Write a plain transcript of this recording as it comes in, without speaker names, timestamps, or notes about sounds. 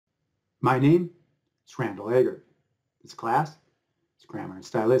My name is Randall Eggert. This class is Grammar and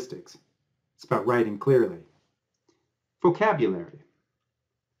Stylistics. It's about writing clearly. Vocabulary.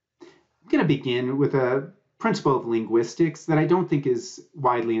 I'm going to begin with a principle of linguistics that I don't think is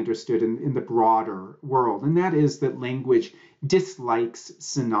widely understood in the broader world, and that is that language dislikes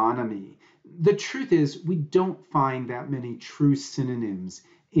synonymy. The truth is, we don't find that many true synonyms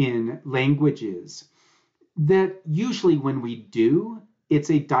in languages. That usually when we do, it's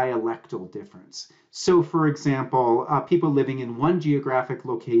a dialectal difference. So for example, people living in one geographic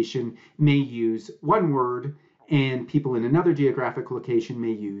location may use one word, and people in another geographic location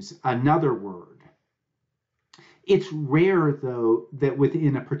may use another word. It's rare, though, that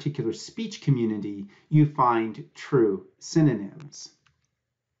within a particular speech community, you find true synonyms.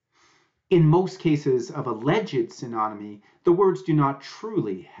 In most cases of alleged synonymy, the words do not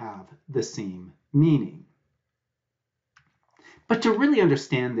truly have the same meaning. But to really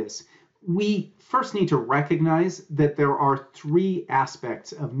understand this, we first need to recognize that there are three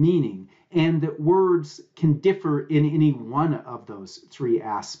aspects of meaning, and that words can differ in any one of those three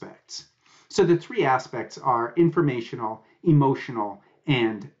aspects. So the three aspects are informational, emotional,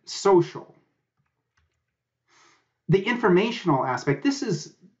 and social. The informational aspect, this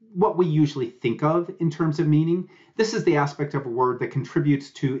is what we usually think of in terms of meaning. This is the aspect of a word that contributes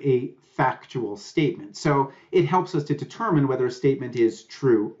to a factual statement. So it helps us to determine whether a statement is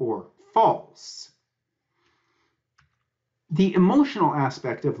true or false. The emotional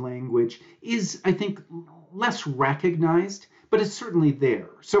aspect of language is, I think, less recognized, but it's certainly there.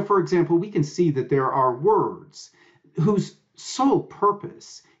 So for example, we can see that there are words whose sole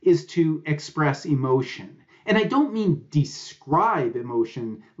purpose is to express emotion. And I don't mean describe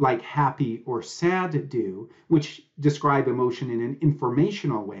emotion like happy or sad do, which describe emotion in an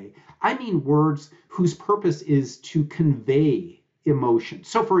informational way. I mean words whose purpose is to convey emotion.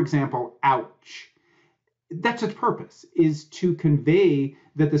 So for example, ouch. That's its purpose, is to convey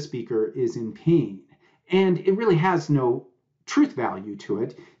that the speaker is in pain. And it really has no truth value to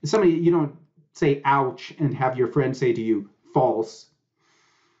it. You don't say ouch and have your friend say to you, false.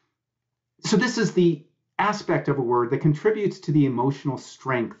 So this is the aspect of a word that contributes to the emotional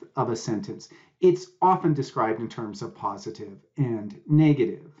strength of a sentence. It's often described in terms of positive and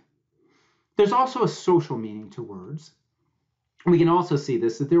negative. There's also a social meaning to words. We can also see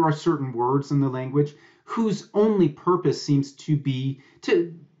this, that there are certain words in the language whose only purpose seems to be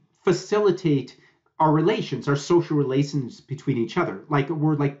to facilitate our relations, our social relations between each other. Like a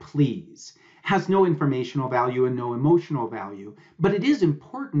word like please has no informational value and no emotional value, but it is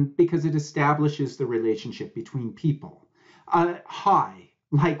important because it establishes the relationship between people. Hi,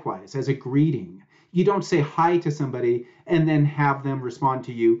 likewise, as a greeting. You don't say hi to somebody and then have them respond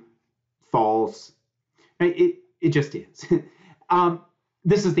to you, false. It just is.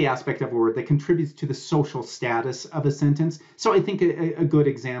 This is the aspect of a word that contributes to the social status of a sentence. So I think a good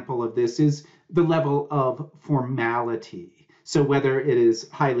example of this is the level of formality. So whether it is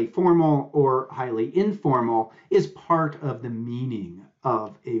highly formal or highly informal is part of the meaning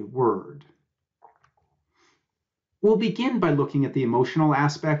of a word. We'll begin by looking at the emotional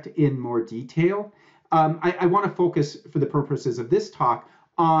aspect in more detail. I want to focus, for the purposes of this talk,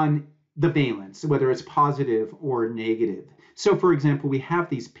 on the valence, whether it's positive or negative. So for example, we have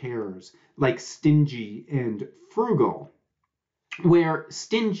these pairs like stingy and frugal, where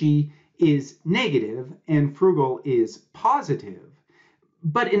stingy is negative and frugal is positive.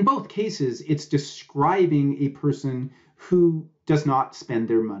 But in both cases, it's describing a person who does not spend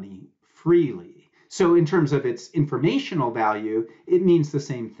their money freely. So in terms of its informational value, it means the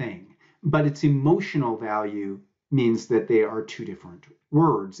same thing, but its emotional value means that they are two different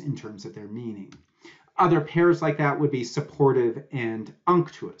words in terms of their meaning. Other pairs like that would be supportive and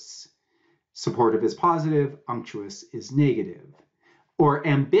unctuous. Supportive is positive, unctuous is negative. Or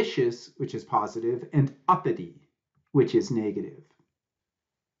ambitious, which is positive, and uppity, which is negative.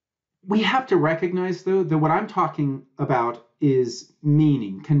 We have to recognize, though, that what I'm talking about is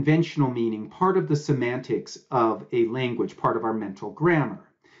meaning, conventional meaning, part of the semantics of a language, part of our mental grammar.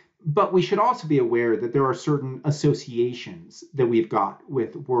 But we should also be aware that there are certain associations that we've got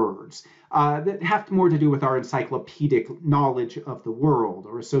with words that have more to do with our encyclopedic knowledge of the world,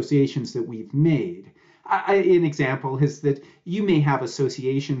 or associations that we've made. An example is that you may have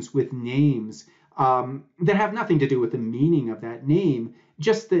associations with names that have nothing to do with the meaning of that name,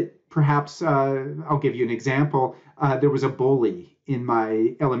 just that perhaps, I'll give you an example, there was a bully in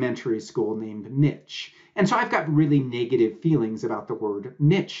my elementary school named Mitch. And so I've got really negative feelings about the word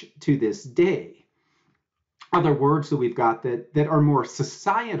Mitch to this day. Other words that we've got that are more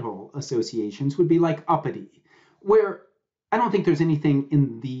societal associations would be like uppity, where I don't think there's anything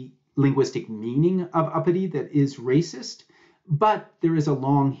in the linguistic meaning of uppity that is racist, but there is a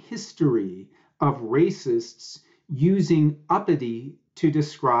long history of racists using uppity to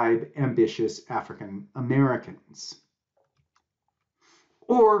describe ambitious African Americans.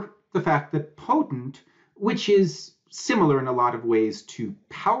 Or the fact that potent, which is similar in a lot of ways to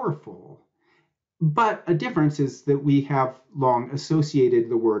powerful, but a difference is that we have long associated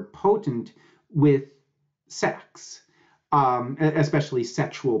the word potent with sex, especially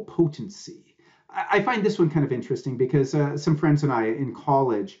sexual potency. I find this one kind of interesting because some friends and I in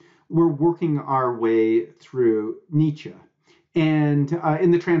college were working our way through Nietzsche. And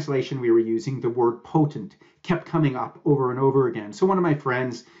in the translation we were using, the word potent kept coming up over and over again. So one of my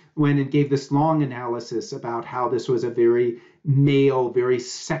friends went and gave this long analysis about how this was a very male, very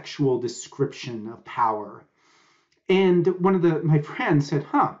sexual description of power. And one of my friends said,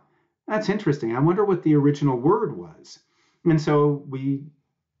 that's interesting. I wonder what the original word was. And so we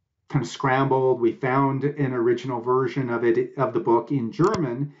kind of scrambled. We found an original version of the book in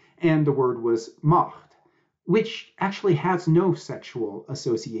German, and the word was Macht, which actually has no sexual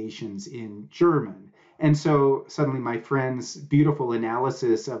associations in German. And so suddenly my friend's beautiful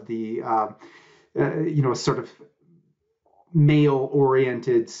analysis of the, sort of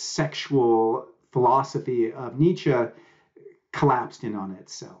male-oriented sexual philosophy of Nietzsche collapsed in on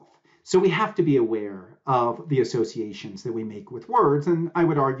itself. So we have to be aware of the associations that we make with words. And I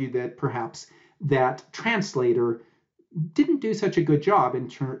would argue that perhaps that translator didn't do such a good job in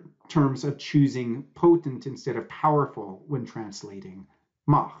terms of choosing potent instead of powerful when translating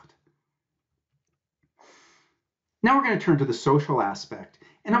Macht. Now we're going to turn to the social aspect.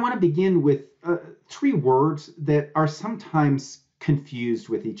 And I want to begin with three words that are sometimes confused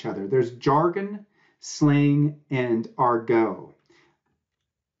with each other. There's jargon, slang, and argot.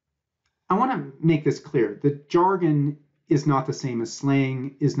 I want to make this clear that jargon is not the same as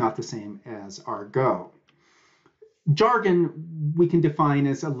slang, is not the same as argot. Jargon we can define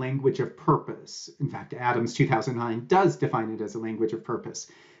as a language of purpose. In fact, Adams 2009 does define it as a language of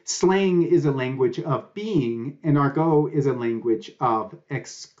purpose. Slang is a language of being, and argot is a language of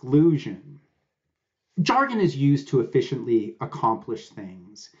exclusion. Jargon is used to efficiently accomplish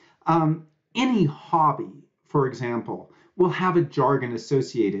things. Any hobby, for example, will have a jargon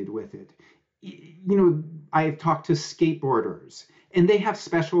associated with it. I've talked to skateboarders, and they have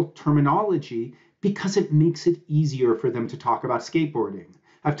special terminology because it makes it easier for them to talk about skateboarding.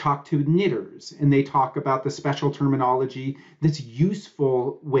 I've talked to knitters, and they talk about the special terminology that's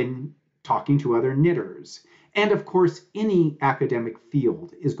useful when talking to other knitters. And of course, any academic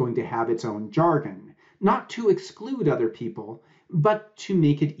field is going to have its own jargon, not to exclude other people, but to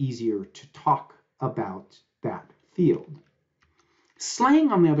make it easier to talk about that field.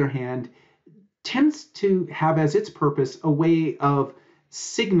 Slang, on the other hand, tends to have as its purpose a way of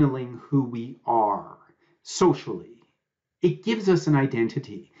signaling who we are socially. It gives us an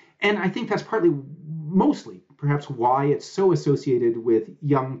identity. And I think that's mostly, perhaps why it's so associated with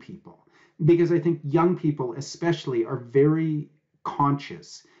young people. Because I think young people especially are very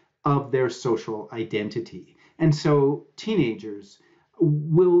conscious of their social identity. And so teenagers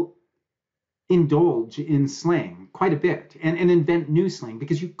will indulge in slang quite a bit and invent new slang,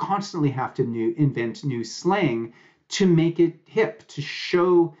 because you constantly have to invent new slang to make it hip, to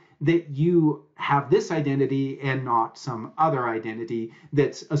show that you have this identity and not some other identity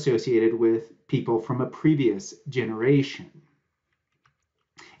that's associated with people from a previous generation.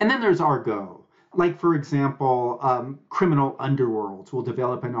 And then there's argot. Like, for example, criminal underworlds will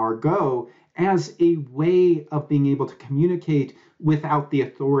develop an argot as a way of being able to communicate without the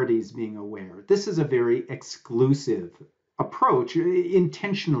authorities being aware. This is a very exclusive approach,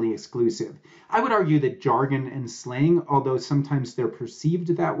 intentionally exclusive. I would argue that jargon and slang, although sometimes they're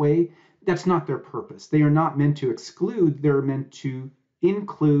perceived that way, that's not their purpose. They are not meant to exclude, they're meant to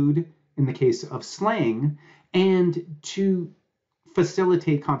include, in the case of slang, and to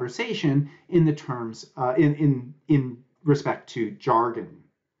facilitate conversation in the terms, in respect to jargon.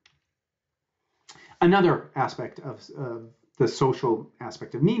 Another aspect of the social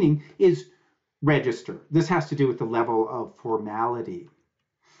aspect of meaning is register. This has to do with the level of formality.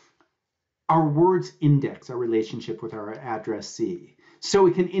 Our words index our relationship with our addressee, so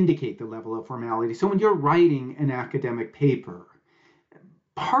it can indicate the level of formality. So when you're writing an academic paper,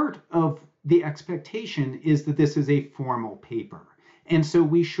 part of the expectation is that this is a formal paper. And so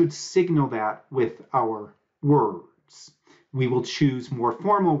we should signal that with our words. We will choose more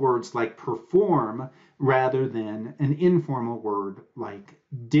formal words like perform rather than an informal word like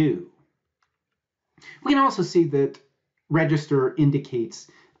do. We can also see that register indicates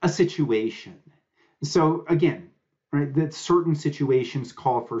a situation. So again, right? That certain situations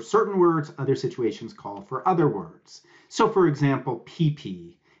call for certain words, other situations call for other words. So, for example,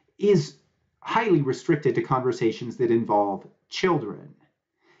 pee-pee is highly restricted to conversations that involve children.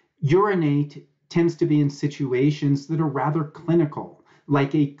 Urinate tends to be in situations that are rather clinical,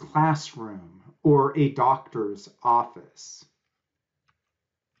 like a classroom or a doctor's office.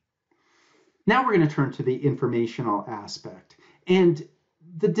 Now we're going to turn to the informational aspect. And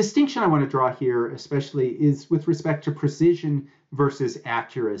the distinction I want to draw here especially is with respect to precision versus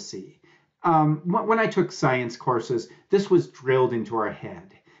accuracy. When I took science courses, this was drilled into our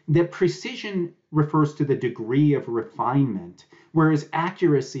head, that precision refers to the degree of refinement, whereas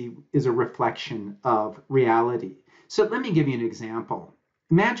accuracy is a reflection of reality. So let me give you an example.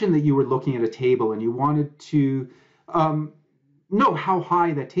 Imagine that you were looking at a table and you wanted to know how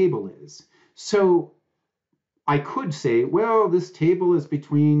high that table is. So I could say, well, this table is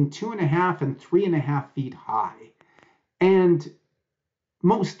between 2.5 and 3.5 feet high. And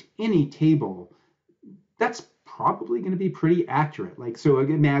most any table, that's probably going to be pretty accurate. Like, so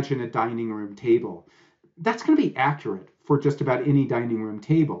imagine a dining room table. That's going to be accurate for just about any dining room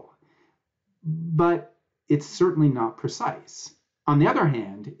table, but it's certainly not precise. On the other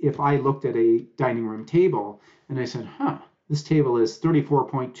hand, if I looked at a dining room table and I said, this table is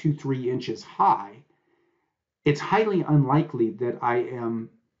 34.23 inches high, it's highly unlikely that I am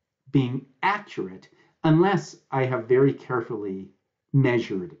being accurate unless I have very carefully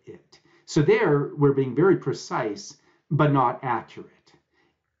measured it. So there, we're being very precise, but not accurate.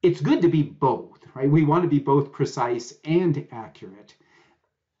 It's good to be both, right? We want to be both precise and accurate.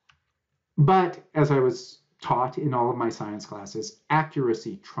 But as I was taught in all of my science classes,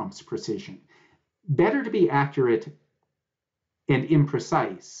 accuracy trumps precision. Better to be accurate and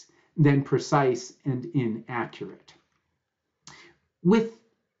imprecise than precise and inaccurate. With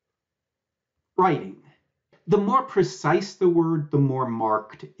writing, the more precise the word, the more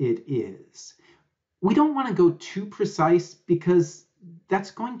marked it is. We don't want to go too precise because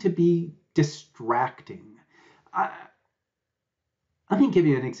that's going to be distracting. Let me give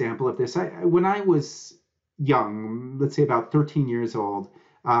you an example of this. When I was young, let's say about 13 years old,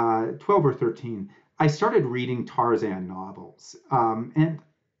 12 or 13, I started reading Tarzan novels. And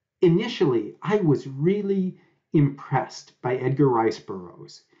initially, I was really impressed by Edgar Rice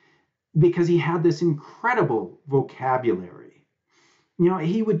Burroughs because he had this incredible vocabulary. You know,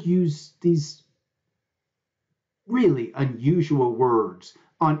 he would use these really unusual words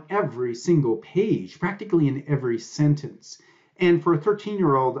on every single page, practically in every sentence. And for a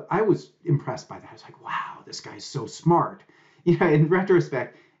 13-year-old, I was impressed by that. I was like, wow, this guy's so smart. You know, in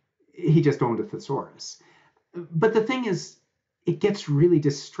retrospect, he just owned a thesaurus. But the thing is, it gets really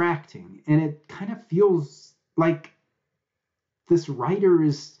distracting, and it kind of feels like this writer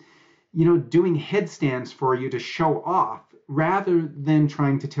is, you know, doing headstands for you to show off rather than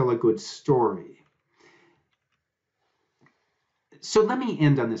trying to tell a good story. So let me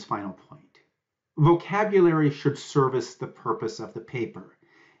end on this final point. Vocabulary should service the purpose of the paper.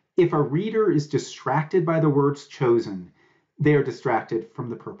 If a reader is distracted by the words chosen, they are distracted from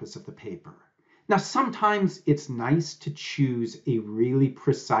the purpose of the paper. Now, sometimes it's nice to choose a really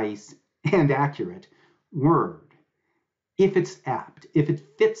precise and accurate word if it's apt, if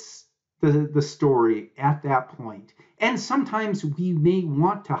it fits the story at that point. And sometimes we may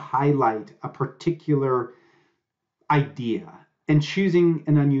want to highlight a particular idea, and choosing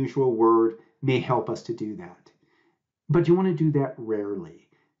an unusual word may help us to do that. But you want to do that rarely,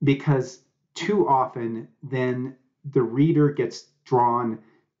 because too often then the reader gets drawn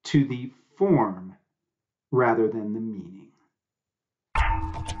to the form rather than the meaning.